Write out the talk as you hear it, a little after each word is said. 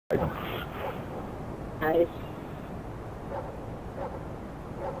Nice.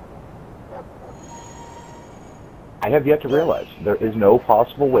 I have yet to realize there is no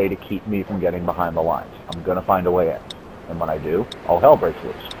possible way to keep me from getting behind the lines. I'm going to find a way in. And when I do, all hell breaks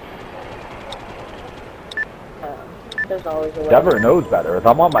loose. There's always a way. Dever knows better. If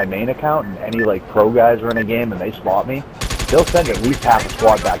I'm on my main account and any like pro guys are in a game and they spot me, they'll send at least half a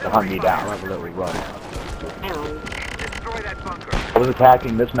squad back to hunt me down. I'll have a little run. I was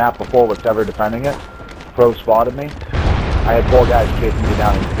attacking this map before with Dever defending it. Pro spotted me. I had 4 guys chasing me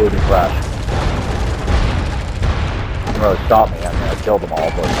down, including Crash. They didn't really stop me. I mean, I killed them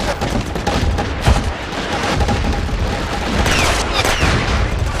all, but...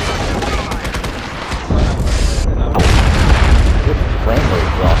 This frame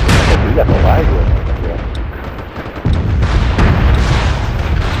rate dropped. We got the lag with it.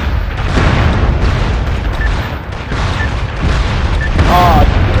 Oh,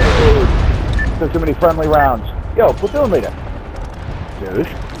 dude! There's too many friendly rounds. Yo, platoon leader.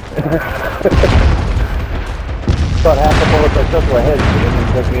 Douche. Thought half the bullets I took were his, so he didn't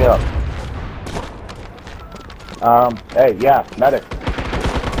even pick me up. Hey, yeah, medic.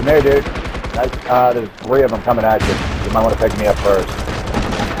 Come here, dude. There's 3 of them coming at you. You might want to pick me up first.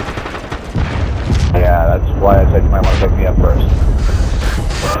 Yeah, that's why I said you might want to pick me up first.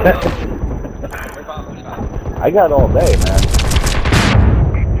 I got all day, man.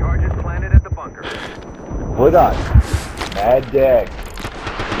 Charges planted at the bunker. Hold on. Mad day.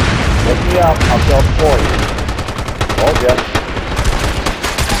 Pick me up, I'll kill them for you. Told ya.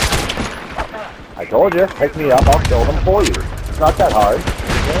 I told you, pick me up, I'll kill them for you. It's not that hard.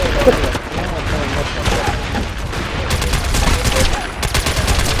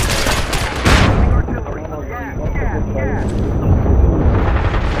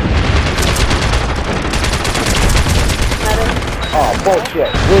 Oh, bullshit.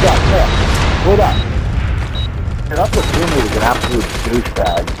 Hold up, yeah. Hold up. And that's what Jimmy is an absolute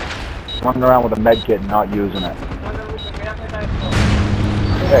douchebag. Running around with a med kit and not using it.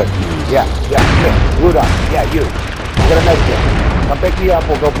 Hey, yeah, hold on. Yeah, you. Get a med kit. Come pick me up,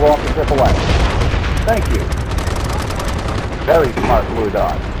 we'll go blow up the AAA. Thank you. Very smart, Blue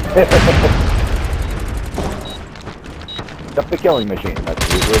Dog. Except the killing machine.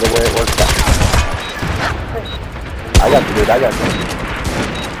 That's usually the way it works out. I got you, dude. I got you.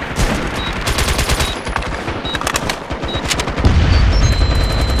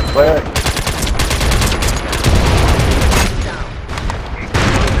 Clear.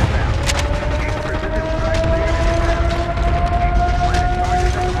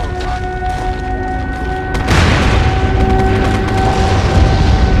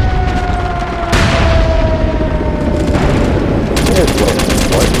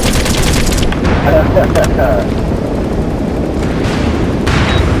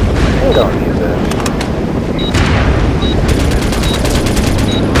 You don't need this.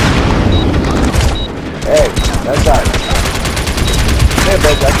 Hey, that's all. Hey,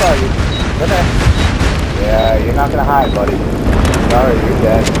 bitch, I saw you. Come here. Yeah, you're not gonna hide, buddy. Sorry, you're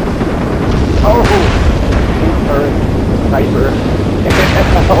dead. Oh! Sniper.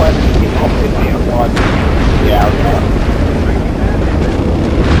 Yeah, okay.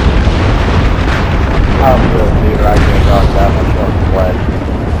 I'm good, dude. I can't talk that much more play.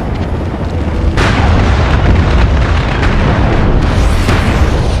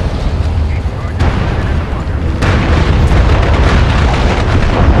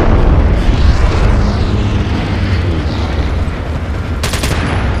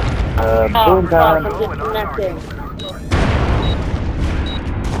 Boom time. Disconnecting.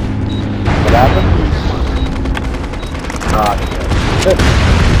 What happened? Ah, shit.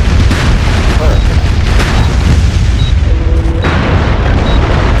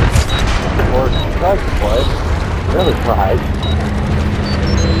 Tried to play. Really tried.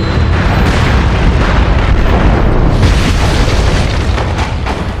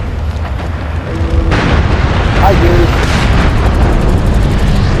 Hi, dude.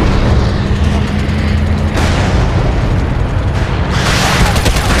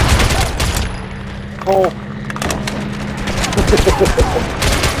 Cole.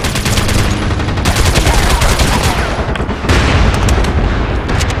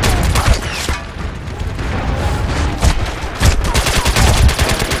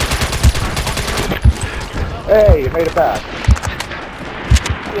 Hey, you made it back.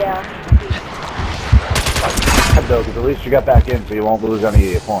 Yeah. Though, because at least you got back in, so you won't lose any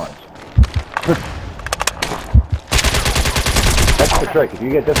of your points. That's the trick. If you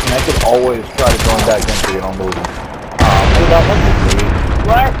get disconnected, always try to join back in so you don't lose them. Blew up,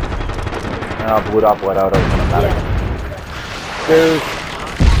 What? blew up, let out, doesn't matter. Yeah.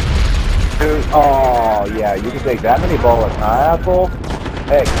 Dude. Oh. yeah, you can take that many bullets, huh, asshole?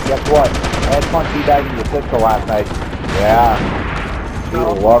 Hey, guess what? I had fun teabagging your sister last night. Yeah, she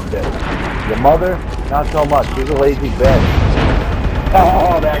loved it. Your mother? Not so much. She's a lazy bitch.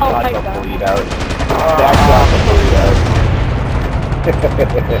 Oh, that Oh got my the God. bleed out. That got the bleed out.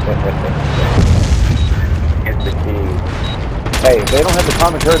 It's the key. Hey, if they don't have the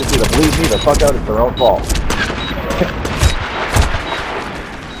common courtesy to bleed me the fuck out, it's their own fault.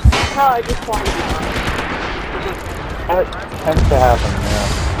 No, I just wanted to be honest. That tends to happen, yeah.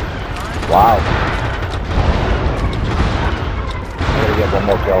 Wow. I gotta get one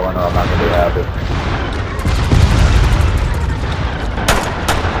more kill in or I'm not gonna be happy.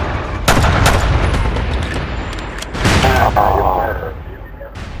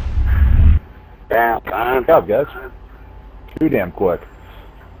 Damn, man. Good job, guys. Too damn quick.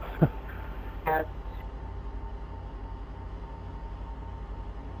 Yeah.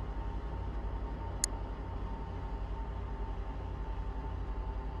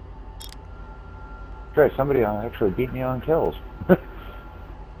 Great, somebody actually beat me on kills.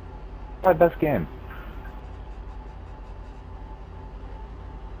 My best game.